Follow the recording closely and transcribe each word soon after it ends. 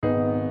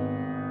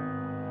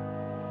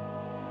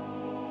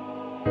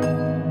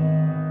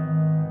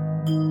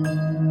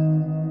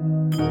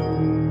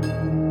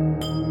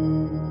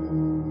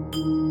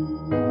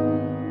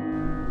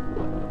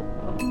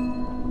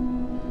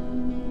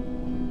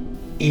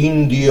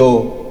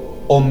indio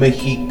o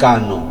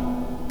mexicano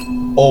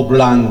o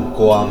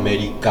blanco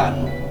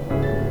americano.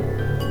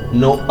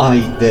 No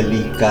hay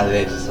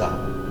delicadeza.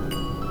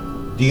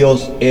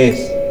 Dios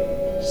es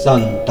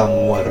Santa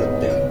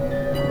Muerte.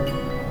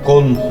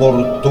 Con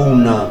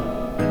fortuna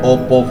o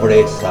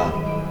pobreza,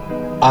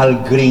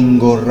 al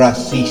gringo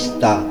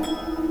racista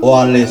o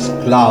al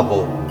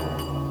esclavo,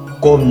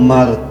 con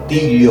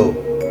martillo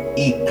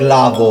y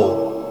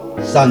clavo,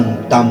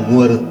 Santa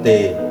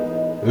Muerte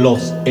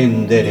los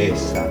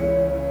endereza.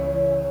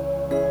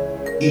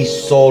 Y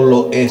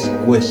solo es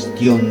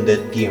cuestión de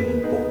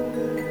tiempo,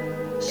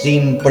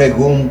 sin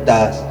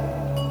preguntas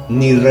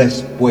ni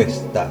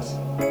respuestas,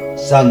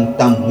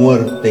 Santa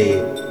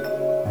Muerte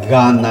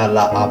gana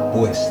la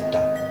apuesta.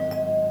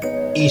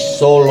 Y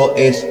solo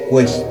es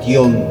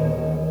cuestión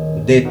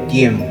de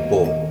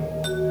tiempo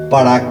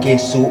para que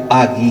su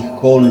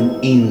aguijón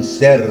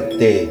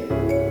inserte.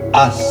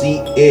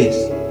 Así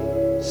es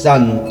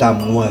Santa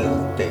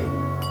Muerte.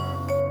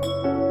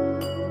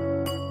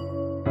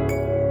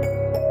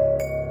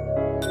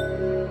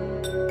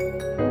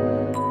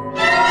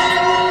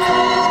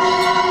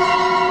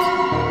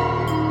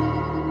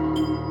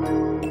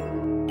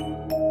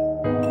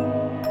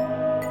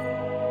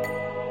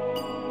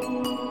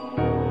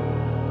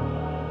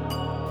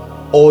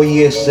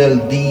 Hoy es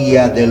el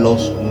día de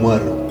los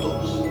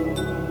muertos,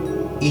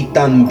 y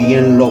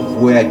también lo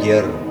fue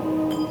ayer,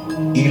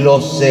 y lo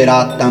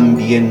será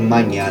también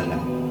mañana.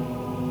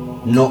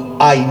 No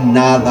hay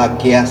nada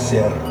que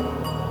hacer.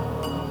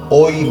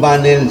 Hoy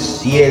van el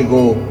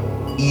ciego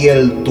y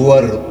el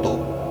tuerto.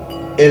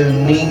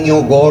 El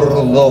niño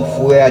gordo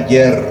fue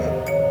ayer,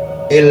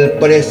 el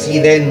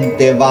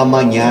presidente va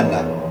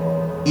mañana,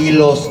 y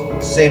los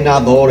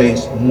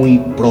senadores muy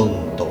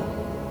pronto.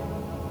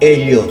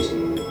 Ellos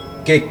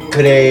que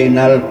creen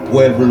al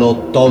pueblo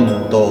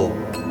tonto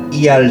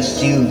y al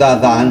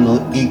ciudadano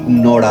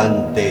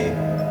ignorante,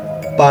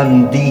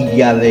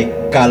 pandilla de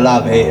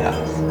calaveras,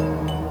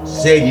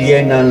 se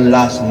llenan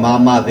las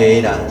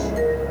mamaderas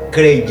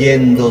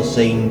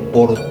creyéndose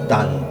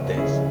importantes,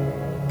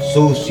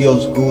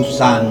 sucios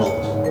gusanos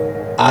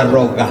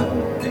arrogantes.